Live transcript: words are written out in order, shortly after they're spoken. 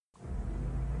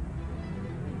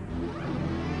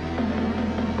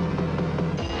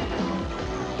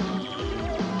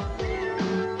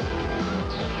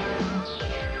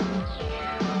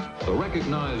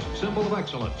finest symbol of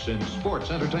excellence in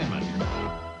sports entertainment.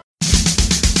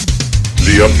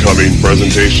 The upcoming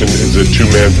presentation is a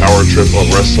two-man power trip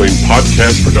of wrestling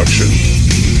podcast production.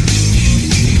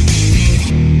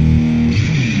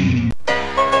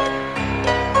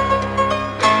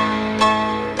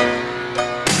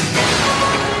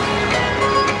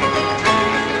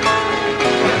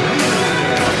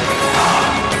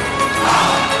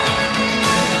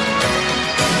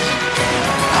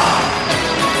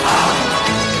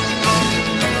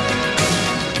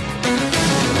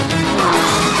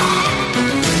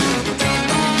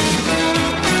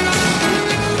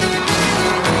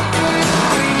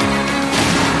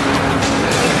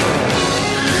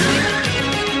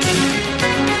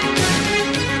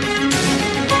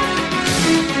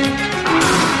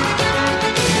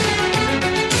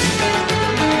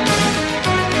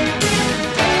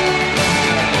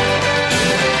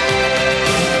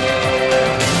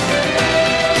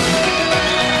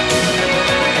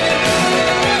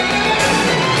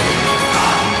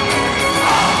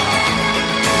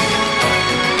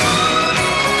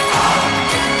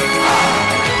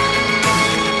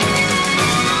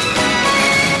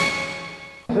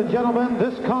 Ladies and gentlemen,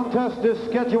 this contest is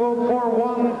scheduled for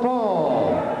one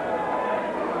fall.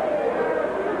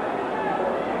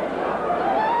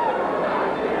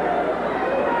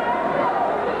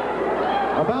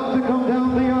 About to come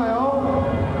down the aisle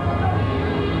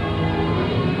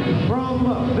from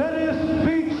Venice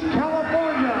Beach,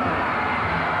 California,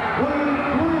 weighing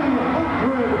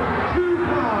 302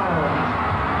 pounds,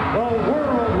 the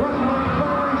World Wrestling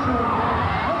Federation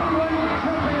heavyweight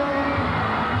champion,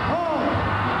 Hulk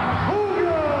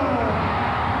Hogan!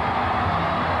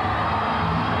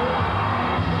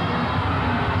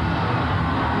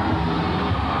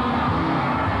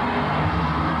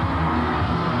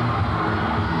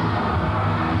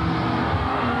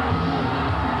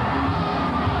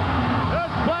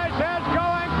 This place is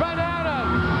going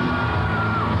bananas.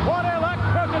 What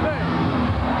electricity.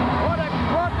 What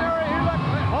extraordinary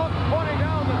electricity. Hulk pointing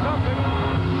down to something.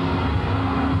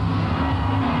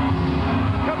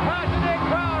 Capacity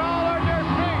crowd all on your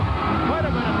seats. Wait a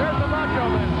minute, there's the Macho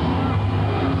Man.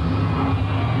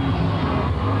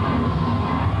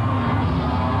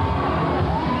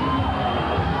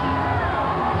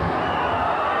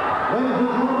 Ladies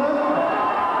and gentlemen,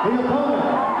 the opponent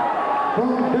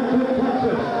from Denton,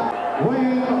 Texas,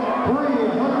 weighing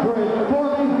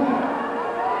 340.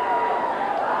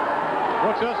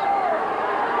 What's this?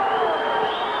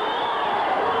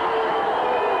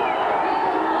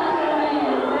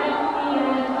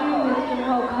 Mr.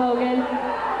 Hulk Hogan,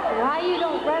 why you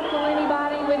don't wrestle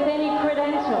anybody with any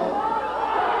credentials?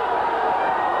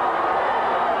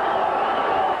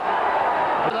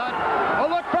 A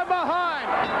look from behind.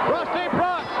 Rusty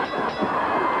Brooks.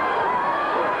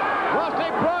 Rusty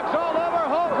Brooks all over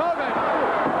Hulk Hogan.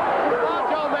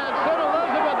 Macho Man, Sid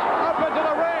Elizabeth up into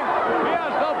the ring. He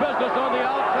has no business on the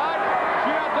outside.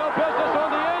 She has no business on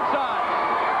the inside.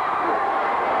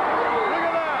 Look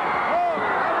at that. Oh,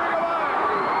 moving away.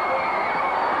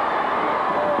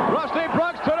 Rusty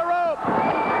Brooks to the rope.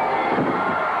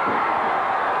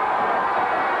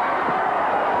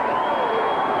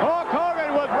 Hulk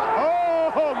Hogan with,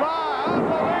 oh my,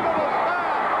 unbelievable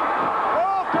stab.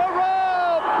 Off the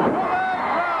rope, the leg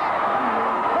drop.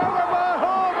 Over my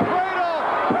home cradle,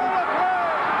 turn it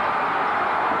through.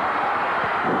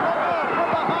 From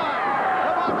behind,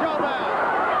 the Macho Man.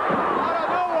 Out of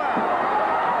nowhere.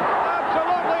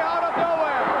 Absolutely out of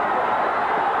nowhere.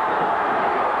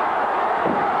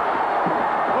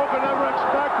 Hogan never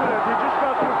expected it. He just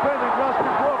got through pinning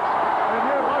Rusty Brooks. And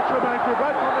here Macho Man came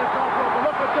right from the top rope. But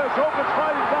look at this, Hogan's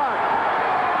fighting back.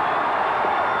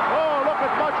 Oh, look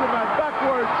at Macho Man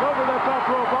backwards over the top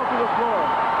rope onto the floor.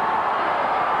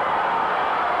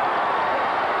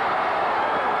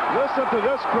 Listen to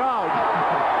this crowd.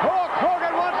 Hulk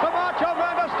Hogan wants the Macho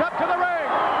Man to step to the ring.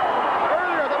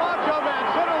 Earlier, the Macho Man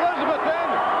sent Elizabeth in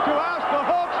to ask the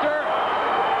Hulkster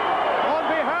on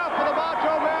behalf of the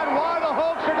Macho Man why the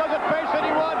Hulkster doesn't face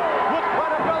anyone with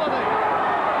credibility.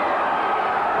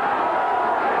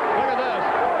 Look at this.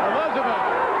 Elizabeth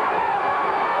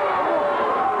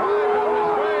trying to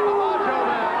restrain the Macho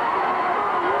Man.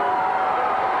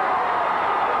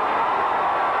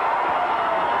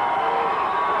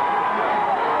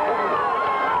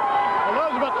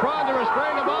 Elizabeth trying to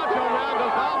restrain the Macho Man,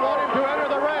 does not want him to enter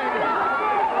the ring.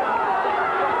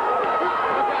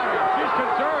 Look at her. She's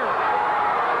concerned.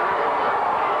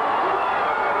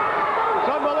 It's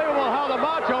unbelievable how the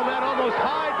Macho Man almost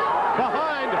hides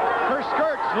behind her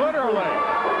skirts, literally.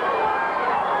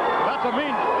 That's a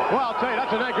mean, well, I'll tell you,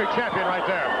 that's an angry champion right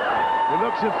there. He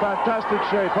looks in fantastic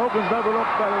shape. Hogan's never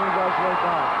looked better than he does right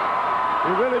now.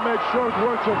 He really made short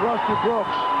works of Rusty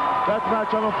Brooks. That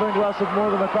match, I don't think, lasted more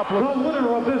than a couple of The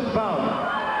winner of this bout,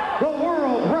 the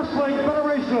World Wrestling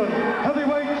Federation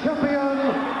Heavyweight Champion,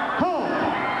 Hulk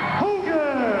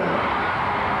Hogan.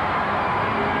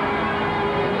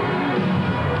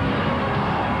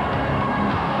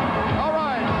 All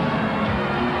right.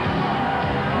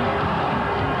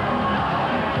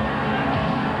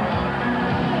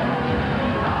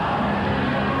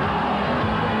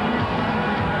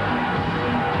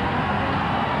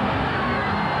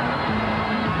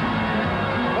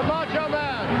 The Macho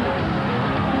Man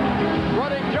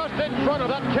running just in front of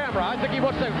that camera. I think he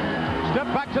wants to step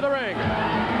back to the ring.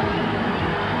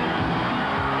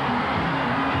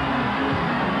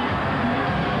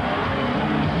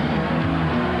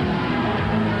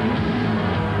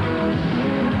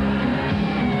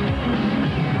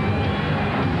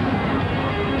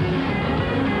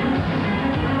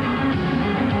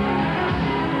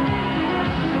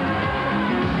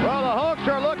 Well, the Hulks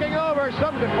are looking over.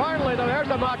 Finally, there's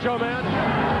the Macho Man.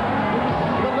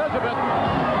 Elizabeth.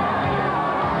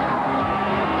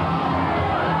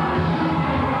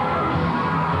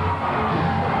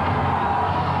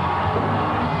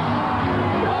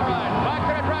 All right, back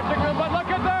to the dressing room, but look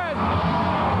at this.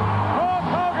 Hulk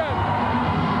Hogan.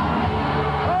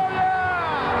 Oh,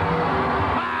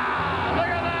 yeah. Ah, look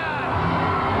at that.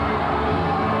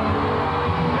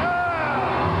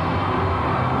 Yeah.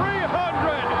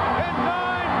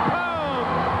 309 pounds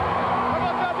of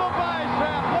a double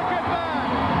bicep. Look at that.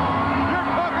 You're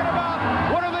talking about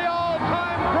one of the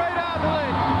all-time great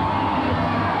athletes.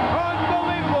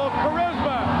 Unbelievable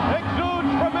charisma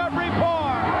exudes from every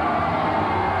pore.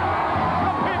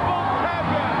 The People's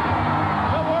Champion,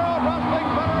 the World Wrestling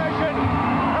Federation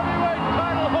heavyweight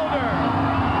title holder,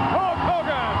 Hulk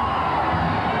Hogan.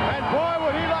 And boy,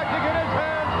 would he like to get his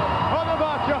hands on the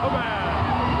Macho Man.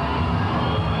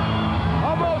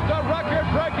 Almost a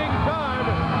record-breaking time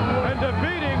and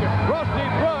defeating Rusty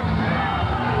Brooks.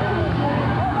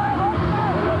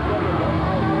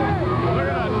 Look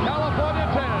at that California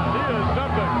tan. He is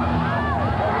something.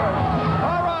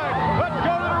 All right, let's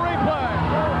go to the replay.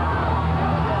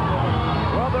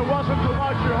 Well, there wasn't too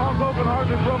much here. Hulk Hogan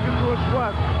hardly broke into a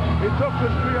sweat. He took this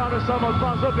 300-some-odd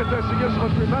pounds. Look at this. He gives him a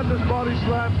tremendous body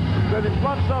slam. Then he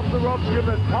flips off the ropes,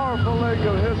 giving a powerful leg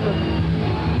of his.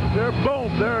 There, boom,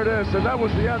 there it is. And that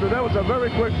was the end. That was a very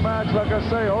quick match. Like I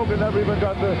say, Hogan never even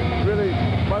got to really,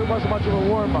 wasn't much of a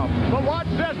warm-up. But watch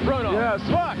this, Bruno. Yes.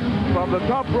 Look. From the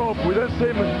top rope, we didn't see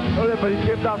him, but he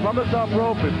came down from the top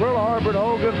rope. He Pearl Harbored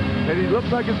Hogan, and he looks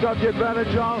like he's got the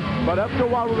advantage on. But after a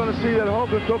while, we're going to see that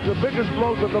Hogan took the biggest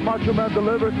blows that the Macho Man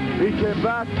delivered. He came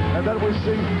back, and then we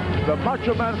see the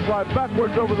Macho Man fly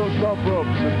backwards over those top ropes.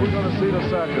 And we're going to see in a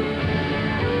second.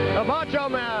 The Macho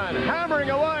Man hammering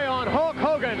away on Hulk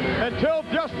Hogan until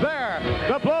just there,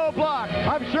 the blow block.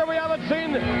 I'm sure we haven't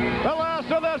seen the last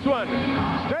of this one.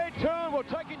 Stay tuned. We'll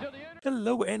take you to the end.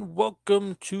 Hello and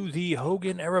welcome to the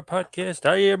Hogan Era Podcast.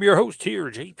 I am your host here,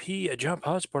 JP John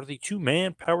Paz, part of the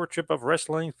two-man power trip of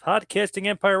wrestling podcasting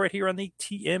empire right here on the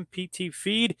TMPT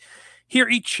feed. Here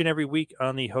each and every week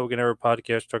on the Hogan Era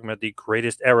Podcast, talking about the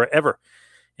greatest era ever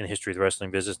in the history of the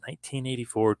wrestling business,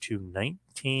 1984 to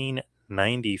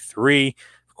 1993.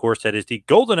 Of course, that is the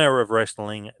golden era of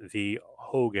wrestling, the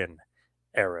Hogan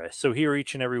era. So here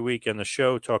each and every week on the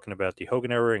show, talking about the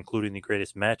Hogan era, including the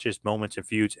greatest matches, moments, and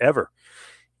feuds ever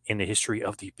in the history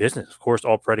of the business. Of course,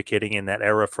 all predicating in that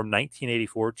era from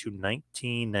 1984 to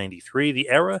 1993, the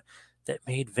era that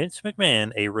made Vince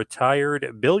McMahon a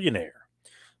retired billionaire.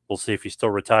 We'll see if he's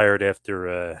still retired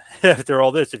after after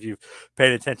all this. If you've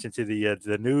paid attention to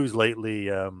the news lately,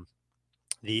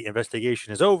 the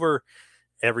investigation is over.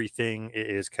 Everything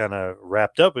is kind of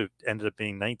wrapped up. It ended up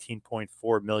being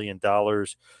 $19.4 million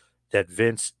that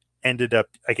Vince ended up,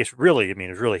 I guess, really, I mean,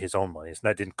 it was really his own money. It's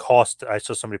not, didn't cost, I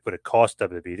saw somebody put it cost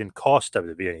WWE. It didn't cost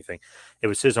WWE anything. It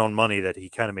was his own money that he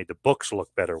kind of made the books look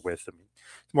better with. I mean,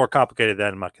 it's more complicated than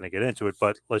that. I'm not going to get into it,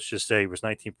 but let's just say it was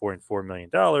 $19.4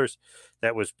 million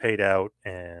that was paid out,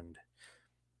 and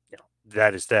you know,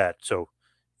 that is that. So,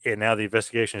 and now the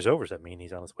investigation is over. Does that mean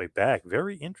he's on his way back?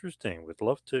 Very interesting. Would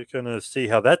love to kind of see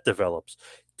how that develops.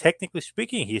 Technically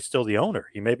speaking, he's still the owner.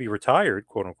 He may be retired,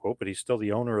 quote unquote, but he's still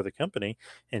the owner of the company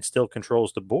and still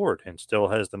controls the board and still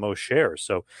has the most shares.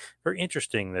 So very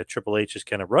interesting that Triple H is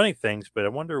kind of running things, but I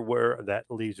wonder where that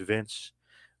leaves Vince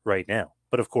right now.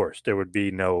 But of course, there would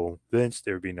be no Vince,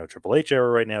 there would be no Triple H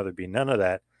era right now. There'd be none of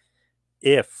that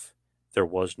if there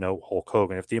was no Hulk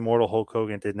Hogan. If the immortal Hulk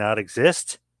Hogan did not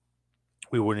exist,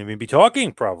 we wouldn't even be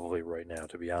talking probably right now,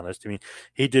 to be honest. I mean,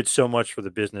 he did so much for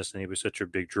the business and he was such a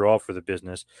big draw for the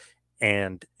business.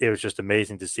 And it was just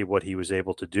amazing to see what he was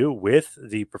able to do with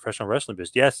the professional wrestling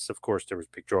business. Yes, of course, there was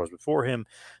big draws before him,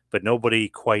 but nobody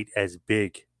quite as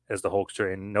big as the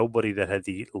Hulkster and nobody that had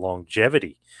the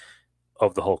longevity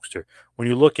of the Hulkster. When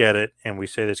you look at it, and we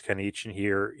say this kind of each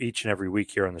and every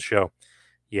week here on the show,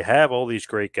 you have all these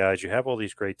great guys, you have all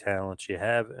these great talents, you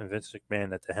have Vince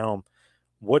McMahon at the helm.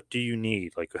 What do you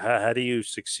need? Like, how do you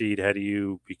succeed? How do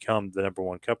you become the number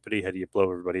one company? How do you blow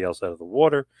everybody else out of the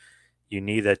water? You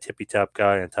need that tippy top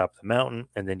guy on top of the mountain,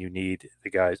 and then you need the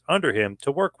guys under him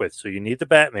to work with. So you need the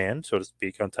Batman, so to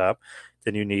speak, on top.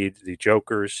 Then you need the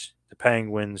Jokers, the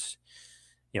Penguins,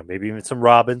 maybe even some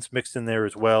Robins mixed in there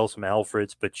as well, some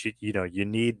Alfreds. But you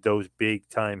need those big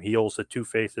time heels, the Two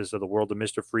Faces of the world, the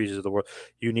Mr. Freezes of the world.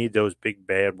 You need those big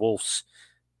bad wolves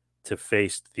to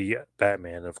face the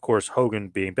Batman. And of course, Hogan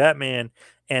being Batman,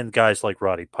 and guys like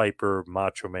Roddy Piper,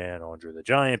 Macho Man, Andre the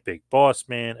Giant, Big Boss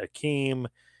Man, Akeem,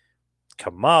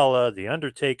 Kamala, The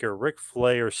Undertaker, Ric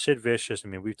Flair, Sid Vicious. I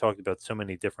mean, we've talked about so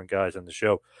many different guys on the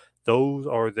show. Those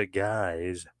are the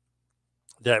guys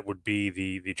that would be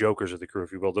the Jokers of the crew,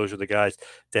 if you will. Those are the guys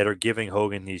that are giving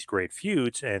Hogan these great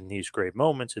feuds and these great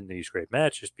moments and these great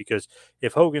matches. Because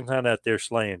if Hogan's not out there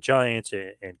slaying giants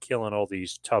and killing all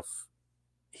these tough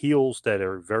heels that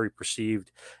are very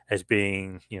perceived as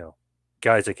being,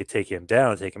 guys that could take him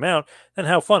down and take him out, then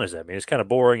how fun is that? I mean, it's kind of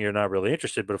boring. You're not really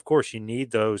interested. But of course, you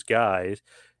need those guys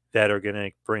that are going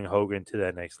to bring Hogan to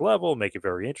that next level, make it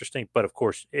very interesting. But of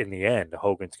course, in the end,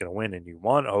 Hogan's going to win, and you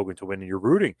want Hogan to win, and you're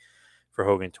rooting for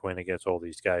Hogan to win against all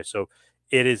these guys. So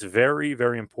it is very,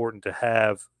 very important to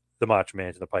have the Macho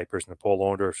Mans and the Pipers and the Paul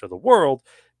Orndorffs of the world,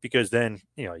 because then,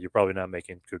 you're probably not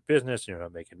making good business, you're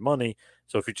not making money.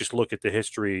 So if you just look at the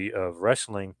history of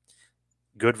wrestling,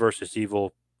 good versus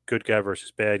evil, good guy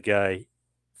versus bad guy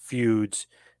feuds,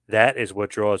 that is what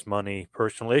draws money.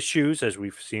 Personal issues, as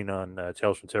we've seen on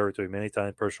Tales from Territory many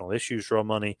times, personal issues draw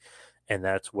money, and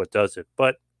that's what does it.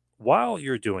 But while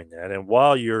you're doing that, and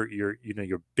while you're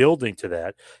building to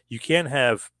that, you can't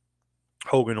have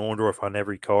Hogan Orndorff on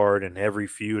every card and every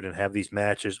feud and have these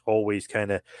matches always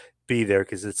kind of be there,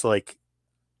 because it's like,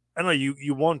 I don't know,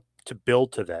 you want to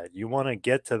build to that. You want to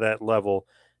get to that level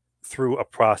through a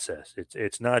process.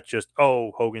 It's not just,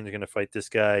 oh, Hogan's going to fight this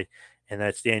guy and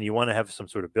that's the end. You want to have some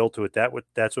sort of build to it.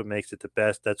 That's what makes it the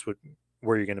best. That's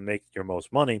where you're going to make your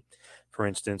most money. For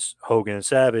instance, Hogan and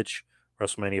Savage,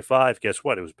 WrestleMania 5, guess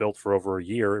what? It was built for over a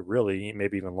year, really,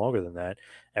 maybe even longer than that,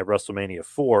 at WrestleMania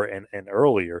 4 and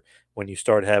earlier, when you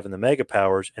start having the Mega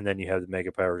Powers, and then you have the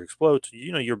Mega Powers explode. So,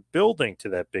 you're building to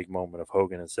that big moment of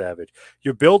Hogan and Savage.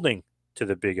 You're building to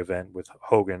the big event with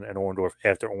Hogan and Orndorff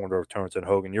after Orndorff turns on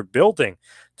Hogan. You're building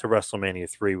to WrestleMania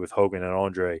 3 with Hogan and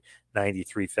Andre,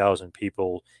 93,000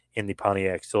 people in the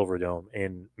Pontiac Silverdome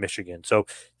in Michigan. So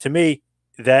to me,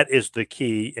 that is the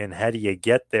key. And how do you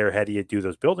get there? How do you do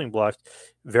those building blocks?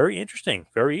 Very interesting,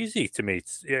 very easy to me.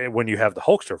 When you have the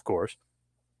Hulkster, of course,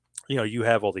 you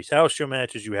have all these house show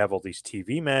matches, you have all these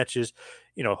TV matches.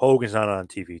 Hogan's not on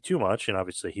TV too much, and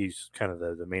obviously he's kind of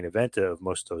the main event of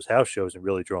most of those house shows and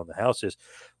really drawing the houses.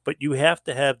 But you have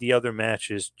to have the other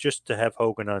matches just to have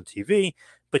Hogan on TV,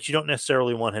 but you don't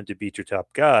necessarily want him to beat your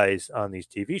top guys on these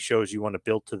TV shows. You want to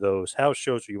build to those house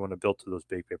shows, or you want to build to those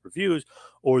big pay-per-views,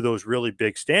 or those really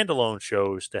big standalone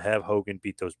shows to have Hogan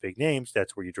beat those big names.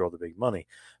 That's where you draw the big money.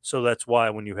 So that's why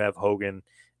when you have Hogan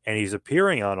and he's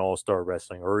appearing on All-Star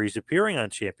Wrestling, or he's appearing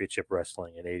on Championship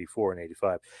Wrestling in 84 and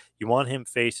 85, you want him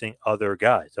facing other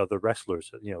guys, other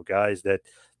wrestlers, guys that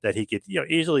he could,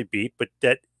 easily beat, but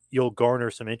that you'll garner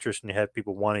some interest and have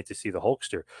people wanting to see the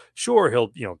Hulkster. Sure,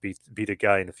 he'll, beat a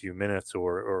guy in a few minutes,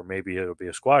 or maybe it'll be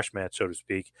a squash match, so to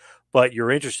speak, but you're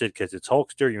interested because it's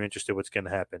Hulkster. You're interested what's going to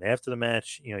happen after the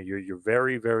match. You're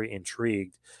very, very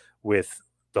intrigued with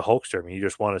the Hulkster. I mean, you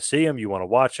just want to see him. You want to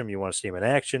watch him. You want to see him in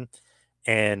action.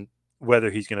 And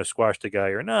whether he's going to squash the guy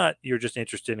or not, you're just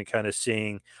interested in kind of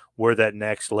seeing where that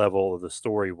next level of the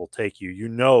story will take you. You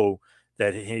know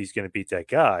that he's going to beat that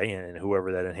guy, and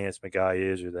whoever that enhancement guy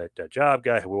is, or that job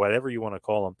guy, whatever you want to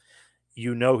call him,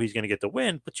 he's going to get the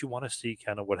win, but you want to see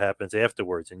kind of what happens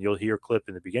afterwards. And you'll hear a clip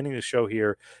in the beginning of the show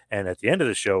here and at the end of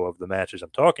the show of the matches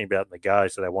I'm talking about and the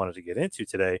guys that I wanted to get into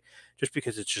today, just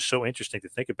because it's just so interesting to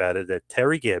think about it, that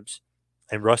Terry Gibbs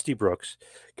and Rusty Brooks,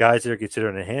 guys that are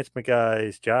considered enhancement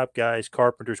guys, job guys,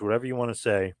 carpenters, whatever you want to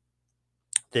say,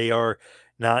 they are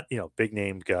not, big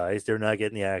name guys. They're not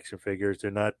getting the action figures.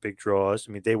 They're not big draws.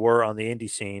 I mean, they were on the indie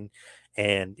scene,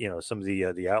 and some of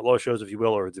the outlaw shows, if you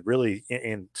will, or really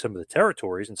in some of the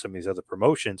territories and some of these other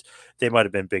promotions, they might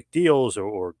have been big deals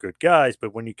or good guys.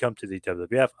 But when you come to the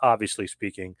WWF, obviously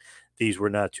speaking, these were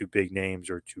not too big names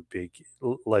or too big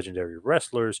legendary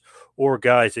wrestlers or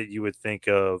guys that you would think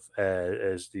of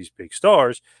as these big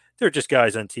stars. They're just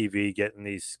guys on TV getting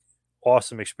these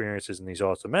awesome experiences and these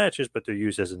awesome matches, but they're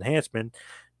used as enhancement.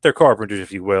 They're carpenters,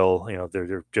 if you will.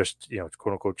 They're just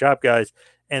quote unquote job guys,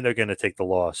 and they're going to take the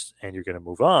loss, and you're going to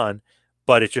move on.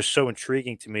 But it's just so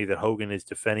intriguing to me that Hogan is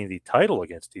defending the title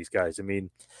against these guys. I mean,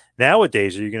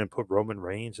 nowadays, are you going to put Roman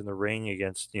Reigns in the ring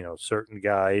against certain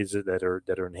guys that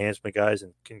are enhancement guys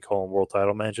and can call them world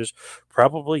title matches?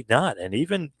 Probably not. And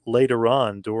even later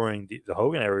on during the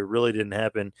Hogan era, it really didn't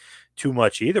happen too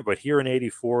much either. But here in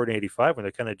 '84 and '85, when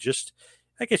they're kind of just,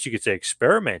 I guess you could say,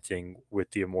 experimenting with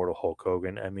the immortal Hulk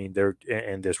Hogan. I mean, they're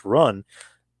in this run.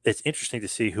 It's interesting to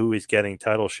see who is getting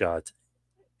title shots.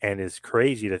 And it's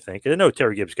crazy to think. And I know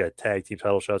Terry Gibbs got tag team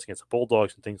title shots against the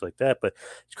Bulldogs and things like that, but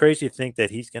it's crazy to think that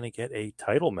he's going to get a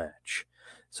title match.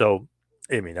 So,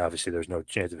 I mean, obviously there's no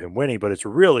chance of him winning, but it's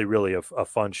really, really a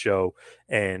fun show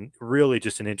and really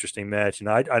just an interesting match. And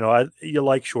I know you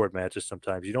like short matches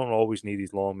sometimes. You don't always need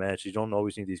these long matches. You don't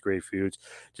always need these great feuds.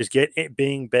 Just get it,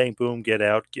 bing, bang, boom, get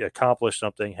out, accomplish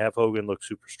something, have Hogan look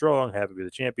super strong, have him be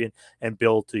the champion, and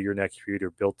build to your next feud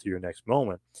or build to your next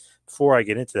moment. Before I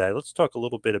get into that, let's talk a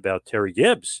little bit about Terry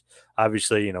Gibbs.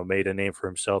 Obviously, made a name for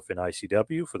himself in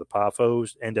ICW for the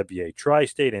PAFOs, NWA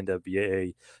Tri-State,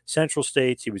 NWA Central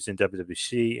States. He was in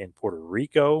WWC in Puerto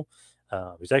Rico. He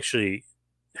was actually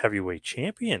heavyweight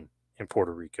champion in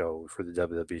Puerto Rico for the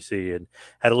WWC and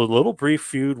had a little brief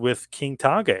feud with King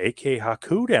Tonga, a.k.a.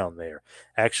 Haku down there.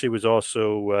 Actually was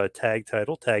also tag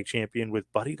champion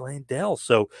with Buddy Landel.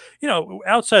 So,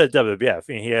 outside of WWF,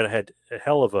 he had a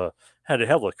hell of a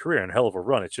career and a hell of a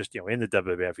run. It's just, in the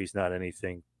WWF, he's not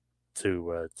anything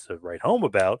to write home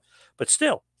about. But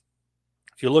still,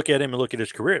 if you look at him and look at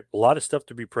his career, a lot of stuff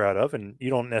to be proud of. And you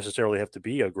don't necessarily have to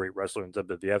be a great wrestler in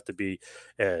WWF. You have to be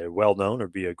well-known or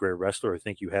be a great wrestler. I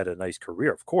think you had a nice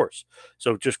career, of course.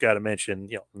 So just got to mention,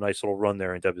 a nice little run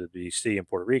there in WWC in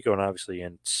Puerto Rico and obviously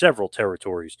in several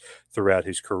territories throughout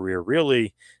his career.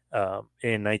 Really,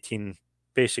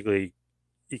 basically,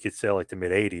 you could say like the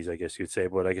mid 80s, I guess you'd say,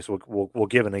 but I guess we'll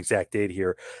give an exact date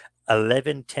here.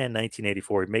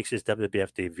 11/10/1984, he makes his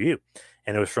WWF debut,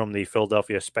 and it was from the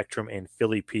Philadelphia Spectrum in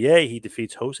Philly, PA. He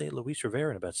defeats Jose Luis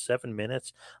Rivera in about 7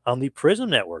 minutes on the Prism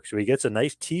Network. So he gets a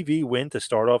nice TV win to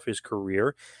start off his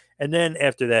career. And then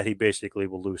after that, he basically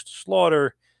will lose to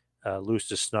Slaughter, lose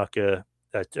to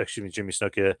Jimmy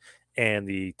Snuka, and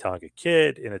the Tonga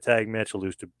Kid in a tag match. He'll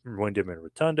lose to Wyndham and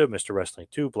Rotundo, Mr. Wrestling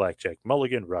 2, Blackjack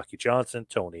Mulligan, Rocky Johnson,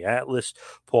 Tony Atlas,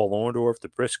 Paul Orndorff, the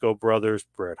Briscoe brothers,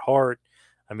 Bret Hart.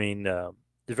 I mean,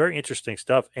 very interesting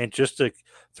stuff. And just to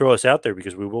throw us out there,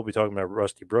 because we will be talking about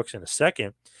Rusty Brooks in a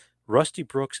second, Rusty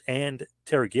Brooks and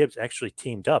Terry Gibbs actually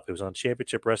teamed up. It was on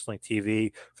Championship Wrestling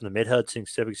TV from the Mid-Hudson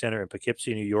Civic Center in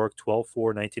Poughkeepsie, New York,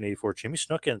 12/4/1984. Jimmy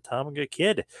Snuka and Tonga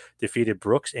Kid defeated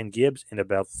Brooks and Gibbs in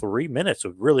about 3 minutes. A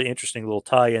really interesting little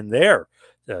tie-in there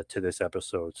to this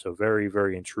episode. So very,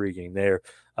 very intriguing there.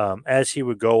 As he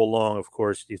would go along, of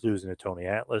course, he's losing to Tony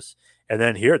Atlas. And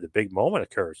then here, the big moment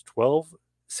occurs,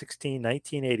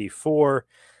 12/16/1984.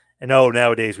 And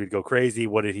nowadays we'd go crazy.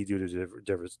 What did he do to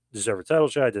deserve a title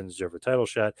shot? Didn't deserve a title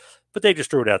shot. But they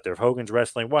just threw it out there. If Hogan's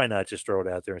wrestling, why not just throw it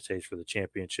out there and say it's for the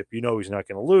championship? He's not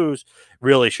going to lose.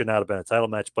 Really should not have been a title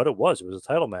match, but it was. It was a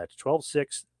title match.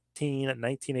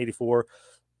 12/16/1984.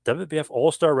 WWF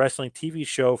All-Star Wrestling TV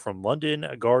show from London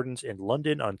Gardens in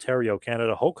London, Ontario,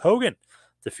 Canada. Hulk Hogan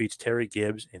defeats Terry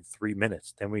Gibbs in 3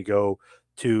 minutes. Then we go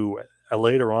to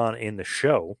later on in the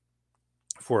show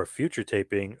for a future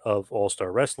taping of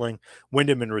All-Star Wrestling.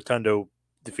 Wyndham and Rotundo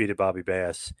defeated Bobby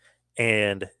Bass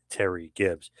and Terry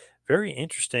Gibbs. Very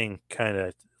interesting kind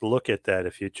of look at that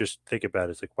if you just think about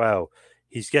it. It's like, wow,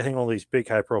 he's getting all these big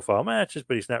high-profile matches,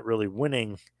 but he's not really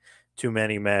winning too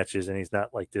many matches, and he's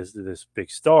not like this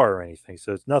big star or anything.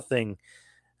 So it's nothing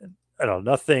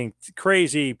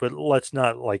crazy, but let's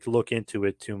not like look into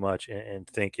it too much and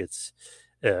think it's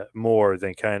more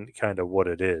than kind of what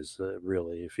it is,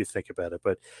 really, if you think about it.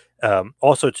 But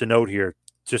also to note here,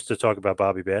 just to talk about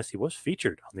Bobby Bass, he was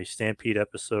featured on the Stampede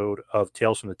episode of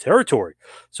Tales from the Territory.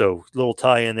 So little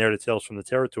tie in there to Tales from the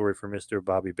Territory for Mr.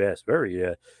 Bobby Bass.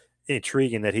 Very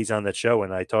intriguing that he's on that show.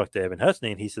 And I talked to Evan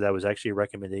Husney, and he said that was actually a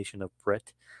recommendation of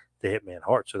Bret the Hitman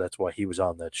Hart. So that's why he was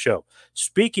on that show.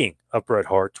 Speaking of Bret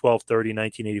Hart, 12:30,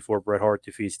 1984, Bret Hart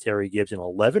defeats Terry Gibbs in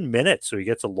 11 minutes. So he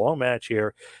gets a long match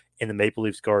here in the Maple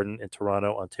Leafs Garden in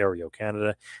Toronto, Ontario,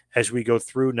 Canada. As we go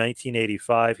through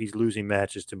 1985, he's losing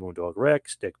matches to Moondog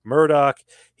Rex, Dick Murdoch.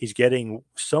 He's getting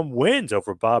some wins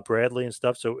over Bob Bradley and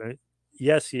stuff. So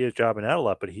yes, he is jobbing out a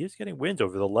lot, but he is getting wins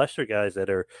over the lesser guys that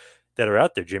are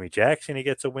out there. Jimmy Jackson, he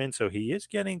gets a win, so he is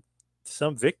getting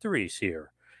some victories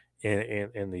here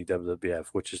in the WWF,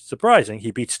 which is surprising. He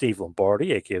beat Steve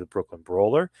Lombardi, aka the Brooklyn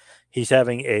Brawler. He's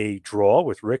having a draw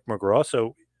with Rick McGraw,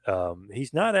 so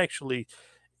he's not actually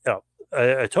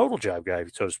a total job guy,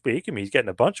 so to speak. I mean, he's getting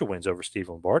a bunch of wins over Steve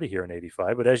Lombardi here in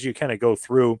 85, but as you kind of go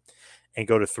through and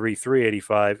go to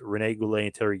 3/3/85, Rene Goulet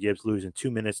and Terry Gibbs lose in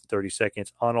 2 minutes and 30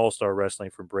 seconds on All-Star Wrestling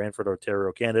from Brantford,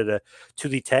 Ontario, Canada, to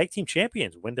the tag team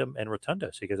champions, Wyndham and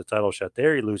Rotunda. So he gets a title shot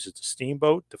there. He loses to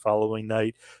Steamboat the following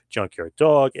night, Junkyard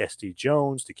Dog, S.D.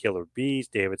 Jones, the Killer Bees,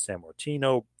 David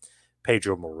Sammartino,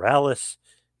 Pedro Morales,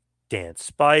 Dan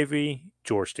Spivey,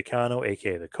 George Takano,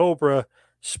 a.k.a. the Cobra,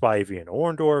 Spivey and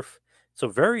Orndorff. So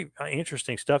very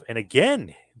interesting stuff. And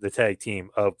again, the tag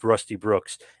team of Rusty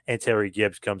Brooks and Terry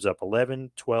Gibbs comes up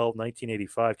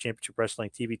 11/12/1985 Championship Wrestling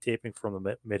TV taping from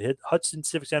the Mid-Hudson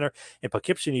Civic Center in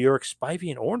Poughkeepsie, New York. Spivey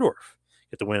and Orndorff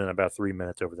get the win in about 3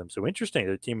 minutes over them. So interesting.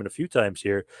 They're teaming a few times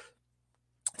here.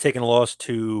 Taking a loss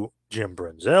to Jim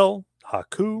Brunzell,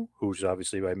 Haku, who's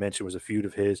obviously, I mentioned, was a feud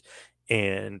of his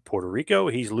in Puerto Rico.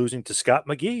 He's losing to Scott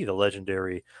McGee, the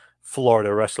legendary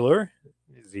Florida wrestler,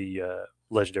 the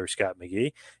legendary Scott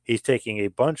McGee. He's taking a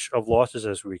bunch of losses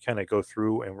as we kind of go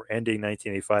through, and we're ending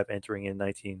 1985, entering in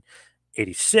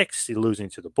 1986. He's losing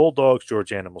to the Bulldogs,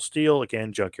 George Animal Steel,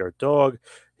 again, Junkyard Dog,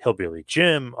 Hillbilly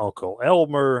Jim, Uncle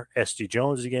Elmer, S.D.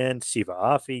 Jones again, Siva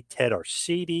Afi, Ted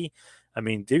Arcidi. I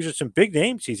mean, these are some big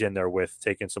names he's in there with,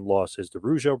 taking some losses. The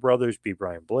Rougeau brothers, B.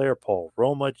 Brian Blair, Paul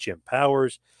Roma, Jim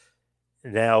Powers.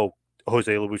 Now,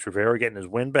 Jose Luis Rivera getting his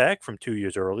win back from 2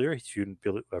 years earlier. He's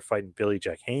fighting Billy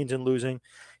Jack Haynes and losing.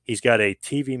 He's got a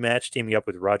TV match teaming up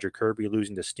with Roger Kirby,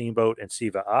 losing to Steamboat and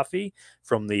Siva Afi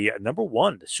from the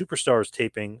 #1, the Superstars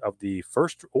taping of the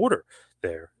First Order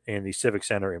there in the Civic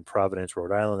Center in Providence,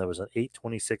 Rhode Island. That was on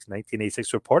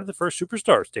 8/26/1986. So part of the first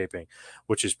Superstars taping,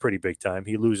 which is pretty big time.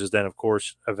 He loses then, of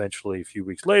course, eventually a few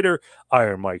weeks later,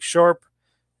 Iron Mike Sharp.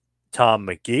 Tom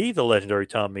McGee, the legendary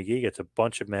Tom McGee, gets a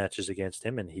bunch of matches against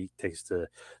him, and he takes the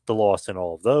loss in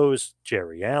all of those.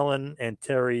 Jerry Allen and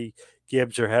Terry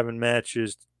Gibbs are having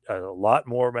matches, a lot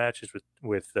more matches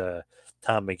with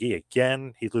Tom McGee.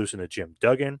 Again, he's losing to Jim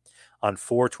Duggan on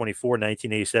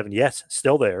 4/24/1987. Yes,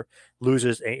 still there.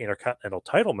 Loses an Intercontinental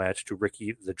title match to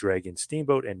Ricky the Dragon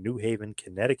Steamboat in New Haven,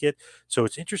 Connecticut. So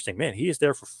it's interesting, man. He is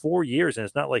there for 4 years, and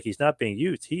it's not like he's not being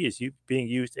used. He is being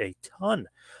used a ton.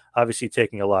 Obviously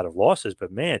taking a lot of losses,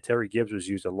 but man, Terry Gibbs was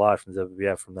used a lot from the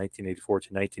WWF from 1984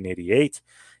 to 1988.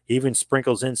 He even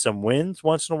sprinkles in some wins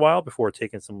once in a while before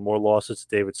taking some more losses to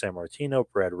David Sammartino,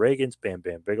 Brad Reagans, Bam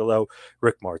Bam Bigelow,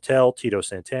 Rick Martel, Tito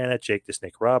Santana, Jake the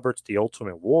Snake Roberts, The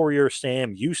Ultimate Warrior,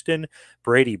 Sam Houston,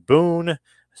 Brady Boone.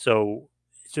 So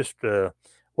it's just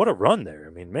what a run there. I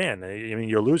mean, man,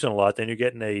 you're losing a lot, then you're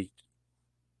getting a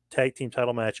tag team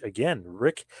title match again.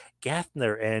 Rick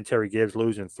Gathner and Terry Gibbs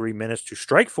lose in 3 minutes to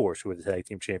Strikeforce, who were the tag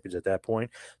team champions at that point.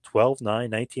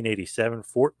 12/9/1987,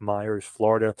 Fort Myers,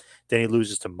 Florida. Then he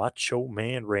loses to Macho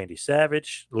Man Randy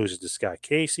Savage, loses to Scott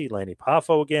Casey, Lanny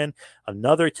Poffo again.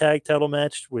 Another tag title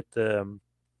match with the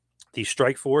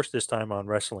Strikeforce, this time on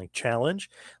Wrestling Challenge,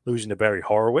 losing to Barry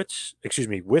Horowitz.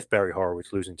 With Barry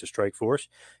Horowitz losing to Strikeforce.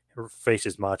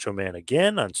 Faces Macho Man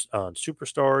again on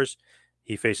Superstars.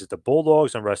 He faces the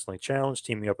Bulldogs on Wrestling Challenge,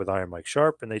 teaming up with Iron Mike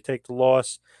Sharp, and they take the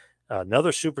loss.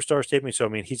 Another Superstars taping. So,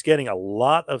 he's getting a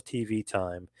lot of TV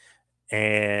time.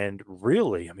 And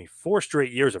really, 4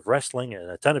 straight years of wrestling and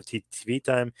a ton of TV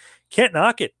time. Can't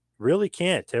knock it. Really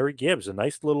can't. Terry Gibbs, a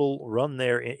nice little run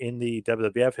there in the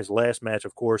WWF. His last match,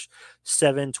 of course,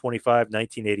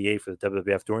 7/25/1988 for the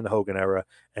WWF during the Hogan era.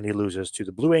 And he loses to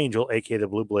the Blue Angel, a.k.a. the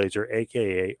Blue Blazer,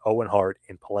 a.k.a. Owen Hart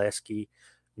in Pulaski,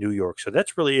 New York. So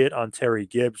that's really it on Terry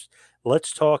Gibbs.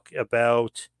 Let's talk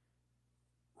about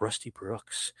Rusty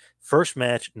Brooks. First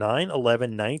match,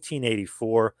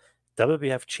 9/11/1984,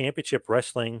 WWF Championship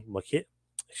Wrestling,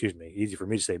 easy for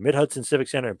me to say, Mid-Hudson Civic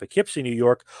Center in Poughkeepsie, New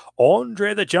York.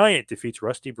 Andre the Giant defeats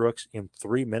Rusty Brooks in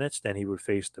 3 minutes. Then he would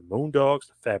face the Moondogs,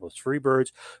 the Fabulous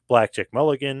Freebirds, Blackjack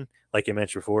Mulligan, like I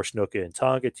mentioned before, Snuka and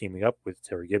Tonga, teaming up with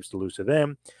Terry Gibbs to lose to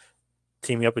them.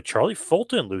 Teaming up with Charlie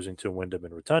Fulton, losing to Wyndham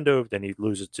and Rotundo. Then he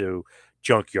loses to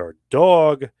Junkyard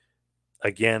Dog,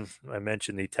 Again, I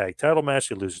mentioned the tag title match.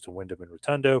 He loses to Wyndham and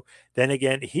Rotundo. Then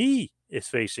again, he is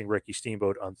facing Ricky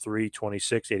Steamboat on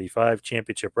 3/26/85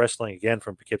 Championship Wrestling, again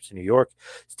from Poughkeepsie, New York.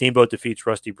 Steamboat defeats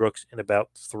Rusty Brooks in about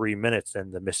 3 minutes.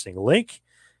 Then the missing link,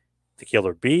 the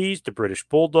Killer Bees, the British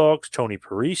Bulldogs, Tony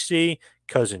Parisi,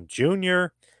 Cousin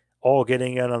Jr., all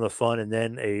getting in on the fun. And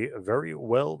then a very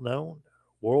well-known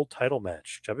world title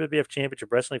match. WWF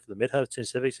Championship Wrestling for the Mid-Hudson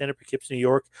Civic Center, Poughkeepsie, New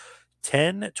York.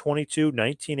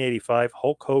 10/22/1985.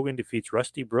 Hulk Hogan defeats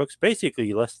Rusty Brooks,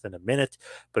 basically less than a minute.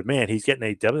 But man, he's getting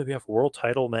a WWF World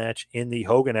Title match in the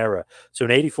Hogan era. So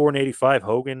in 84 and 85,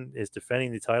 Hogan is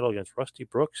defending the title against Rusty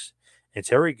Brooks and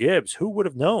Terry Gibbs. Who would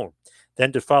have known?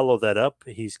 Then to follow that up,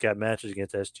 he's got matches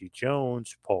against S.G.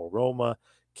 Jones, Paul Roma,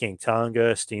 King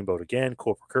Tonga, Steamboat again,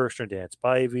 Corporal Kirshner, Dan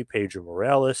Spivey, Pedro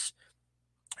Morales,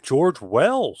 George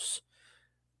Wells.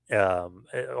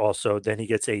 Also, then he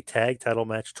gets a tag title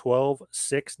match,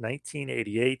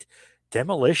 12/6/1988.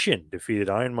 Demolition defeated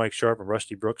Iron Mike Sharp and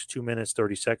Rusty Brooks, 2 minutes,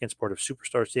 30 seconds, part of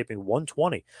Superstar taping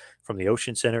 120 from the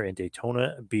Ocean Center in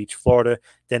Daytona Beach, Florida.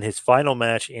 Then his final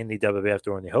match in the WWF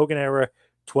during the Hogan era,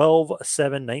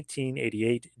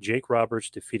 12/7/1988. Jake Roberts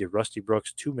defeated Rusty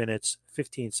Brooks, 2 minutes,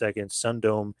 15 seconds,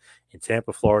 Sundome in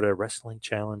Tampa, Florida, Wrestling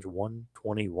Challenge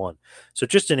 121. So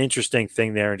just an interesting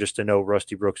thing there. And just to know,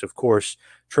 Rusty Brooks, of course,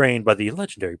 trained by the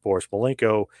legendary Boris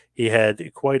Malenko. He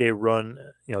had quite a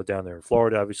run, down there in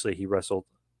Florida. Obviously, he wrestled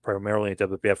primarily in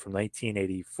WWF from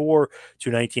 1984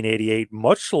 to 1988,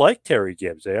 much like Terry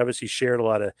Gibbs. They obviously shared a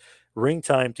lot of ring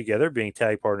time together, being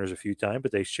tag partners a few times,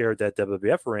 but they shared that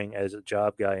WWF ring as a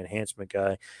job guy, enhancement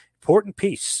guy. Important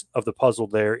piece of the puzzle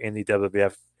there in the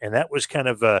WWF, and that was kind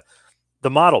of the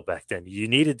model back then. You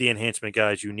needed the enhancement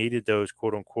guys. You needed those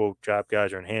quote-unquote job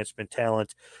guys or enhancement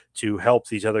talent to help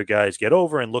these other guys get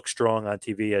over and look strong on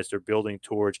TV as they're building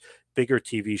towards bigger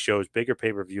TV shows, bigger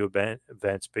pay-per-view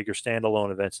events, bigger standalone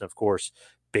events, and, of course,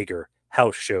 bigger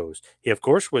house shows. He, of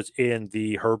course, was in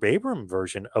the Herb Abram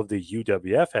version of the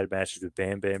UWF, had matches with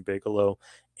Bam Bam Bigelow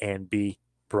and B.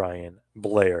 Brian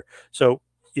Blair. So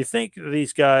you think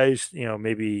these guys,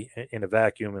 maybe in a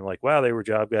vacuum and like, wow, they were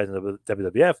job guys in the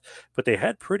WWF, but they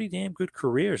had pretty damn good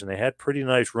careers and they had pretty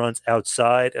nice runs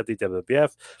outside of the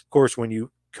WWF. Of course, when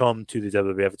you come to the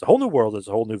WWF, it's a whole new world, it's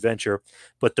a whole new venture,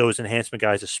 but those enhancement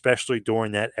guys, especially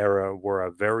during that era, were a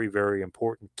very, very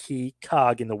important key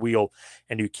cog in the wheel,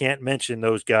 and you can't mention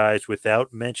those guys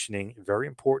without mentioning very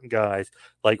important guys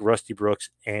like Rusty Brooks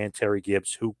and Terry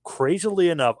Gibbs, who crazily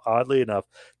enough, oddly enough,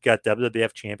 got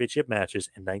WWF championship matches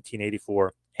in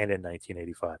 1984 and in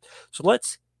 1985. So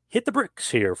let's hit the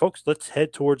bricks here, folks. Let's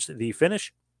head towards the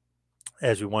finish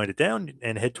as we wind it down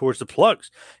and head towards the plugs.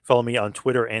 Follow me on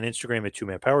Twitter and Instagram at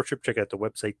 2Man Power Trip. Check out the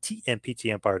website,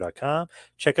 tmptempire.com.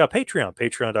 Check out Patreon,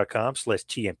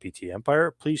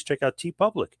 patreon.com/tmptempire. Please check out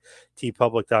TeePublic,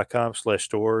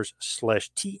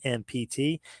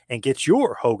 tpublic.com/stores/tmpt, and get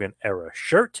your Hogan era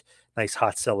shirt. Nice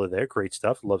hot seller there. Great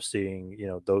stuff. Love seeing,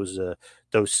 those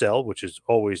sell, which is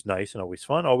always nice and always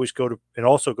fun.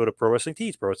 Also go to Pro Wrestling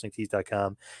Tees,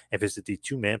 prowrestlingtees.com, and visit the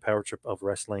 2Man Power Trip of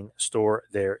Wrestling store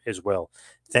there as well.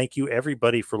 Thank you,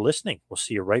 everybody, for listening. We'll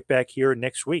see you right back here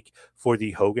next week for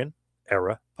the Hogan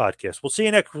Era podcast. We'll see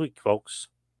you next week, folks.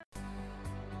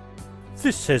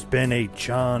 This has been a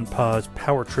John Paz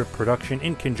Power Trip production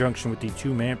in conjunction with the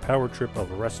 2Man Power Trip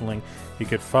of Wrestling. You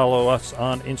could follow us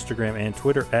on Instagram and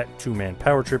Twitter at 2Man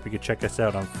Power Trip. You could check us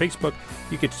out on Facebook.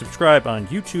 You could subscribe on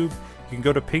YouTube. You can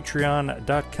go to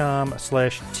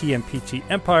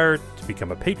patreon.com/tmptempire to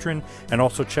become a patron, and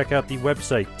also check out the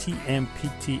website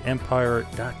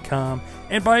tmptempire.com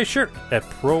and buy a shirt at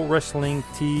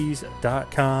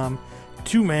prowrestlingtees.com.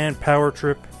 2Man Power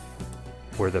Trip,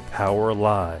 where the power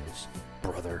lies,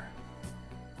 brother.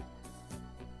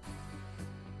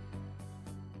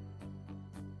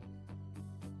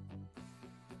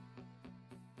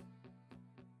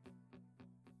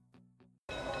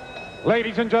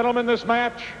 Ladies and gentlemen, this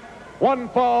match, one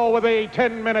fall with a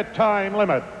 10-minute time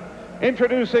limit.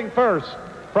 Introducing first,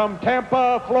 from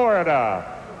Tampa, Florida,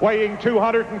 weighing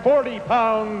 240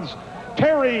 pounds,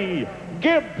 Terry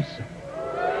Gibbs.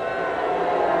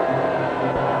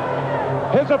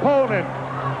 His opponent,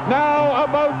 now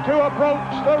about to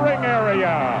approach the ring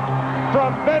area,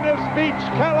 from Venice Beach,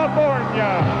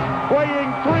 California,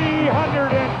 weighing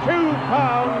 302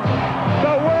 pounds,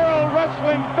 the World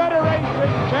Wrestling Federation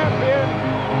champion,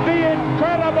 the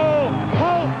incredible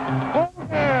Hulk Hogan.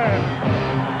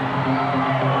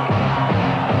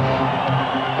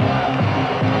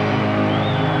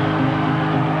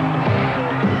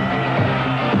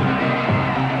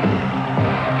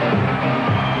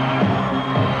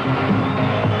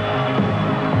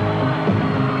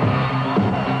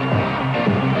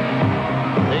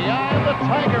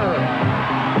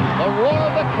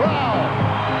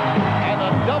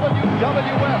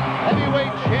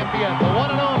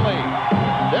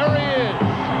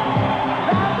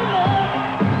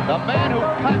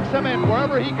 him in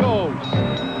wherever he goes.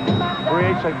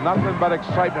 Creates nothing but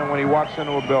excitement when he walks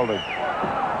into a building.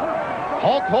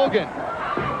 Hulk Hogan,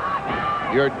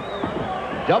 your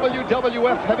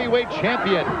WWF heavyweight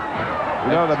champion.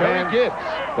 You know, Terry Gibbs.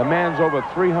 The man's over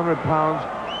 300 pounds,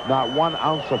 not 1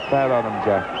 ounce of fat on him,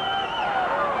 Jeff.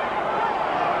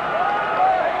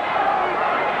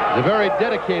 He's a very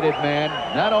dedicated man,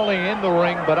 not only in the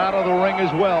ring, but out of the ring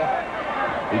as well.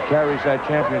 He carries that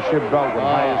championship belt with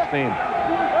high esteem.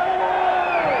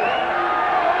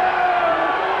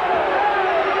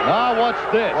 Now, what's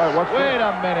this? Wait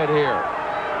a minute here.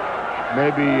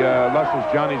 Maybe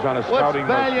Luscious Johnny's on a scouting.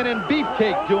 What's Valiant and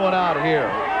Beefcake doing out here?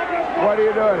 What are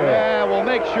you doing here? Yeah, we'll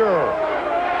make sure.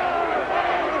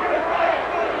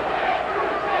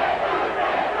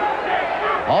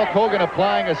 Hulk Hogan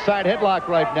applying a side headlock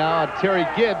right now on Terry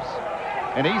Gibbs.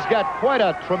 And he's got quite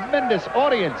a tremendous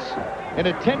audience in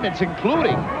attendance,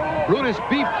 including Brutus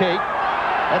Beefcake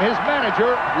and his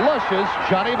manager, Luscious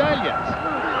Johnny Valiant.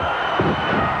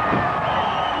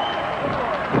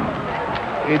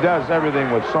 He does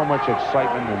everything with so much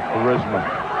excitement and charisma.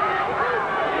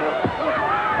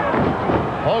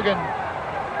 Hogan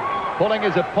pulling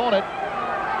his opponent.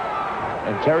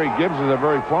 And Terry Gibbs is a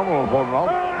very formidable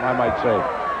opponent, I might say.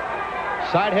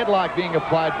 Side headlock being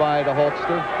applied by the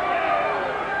Hulkster.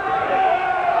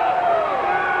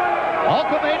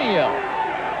 Hulkamania.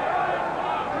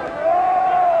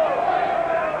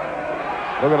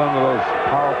 Look at under those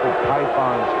powerful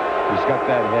pythons. He's got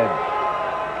that head.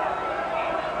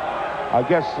 I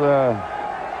guess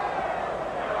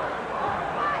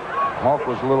Hulk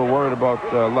was a little worried about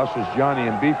Luscious Johnny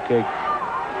and Beefcake.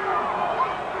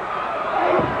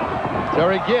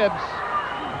 Terry Gibbs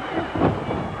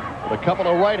with a couple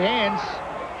of right hands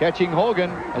catching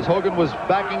Hogan as Hogan was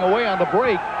backing away on the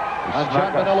break. On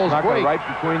John Manello's break. Right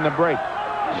between the break.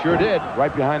 Sure did.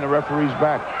 Right behind the referee's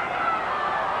back.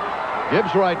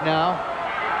 Gibbs right now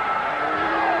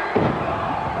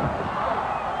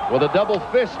with a double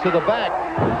fist to the back.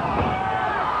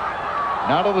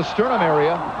 Now to the sternum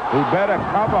area. He better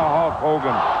cover Hulk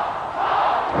Hogan.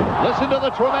 Listen to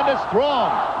the tremendous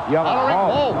throng. Hollering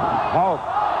Hulk. Hulk.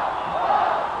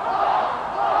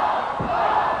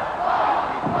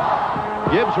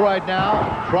 Gibbs right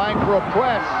now trying for a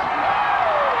press.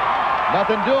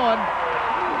 Nothing doing.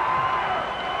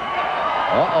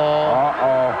 Uh-oh.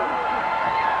 Uh-oh.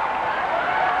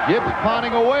 Gibbs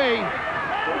pounding away.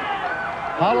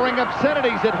 Hollering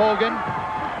obscenities at Hogan.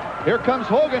 Here comes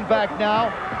Hogan back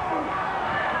now.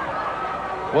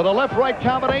 With a left-right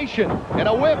combination and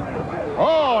a whip.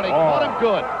 Oh, and he caught him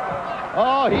good.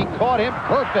 Oh, he caught him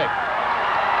perfect.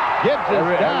 Gibbs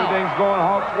is down. Everything's going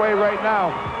Hulk's way right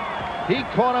now. He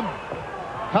caught him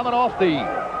coming off the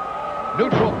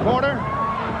neutral corner.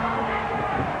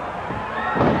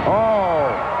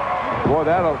 Oh, boy,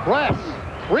 that'll press.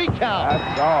 3 count.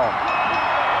 That's all.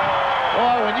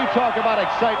 Boy, when you talk about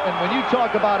excitement, when you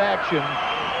talk about action,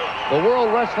 the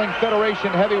World Wrestling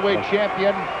Federation heavyweight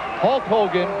champion, Hulk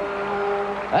Hogan,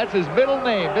 that's his middle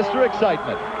name, Mr.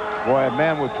 Excitement. Boy, a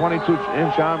man with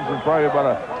 22-inch arms and probably about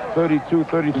a 32,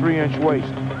 33-inch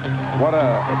waist. What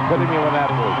a epitome of an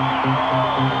athlete.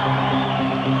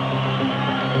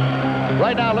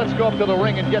 Right now, let's go up to the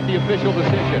ring and get the official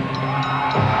decision.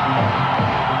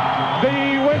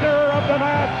 The winner of the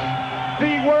match,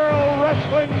 the World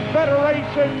Wrestling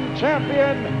Federation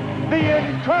champion, the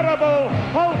incredible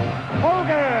Hulk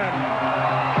Hogan.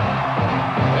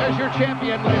 There's your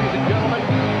champion, ladies and gentlemen.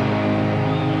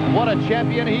 What a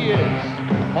champion he is,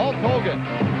 Hulk Hogan.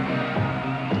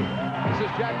 This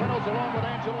is Jack Reynolds along with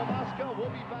Angelo Mosca. We'll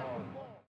be back.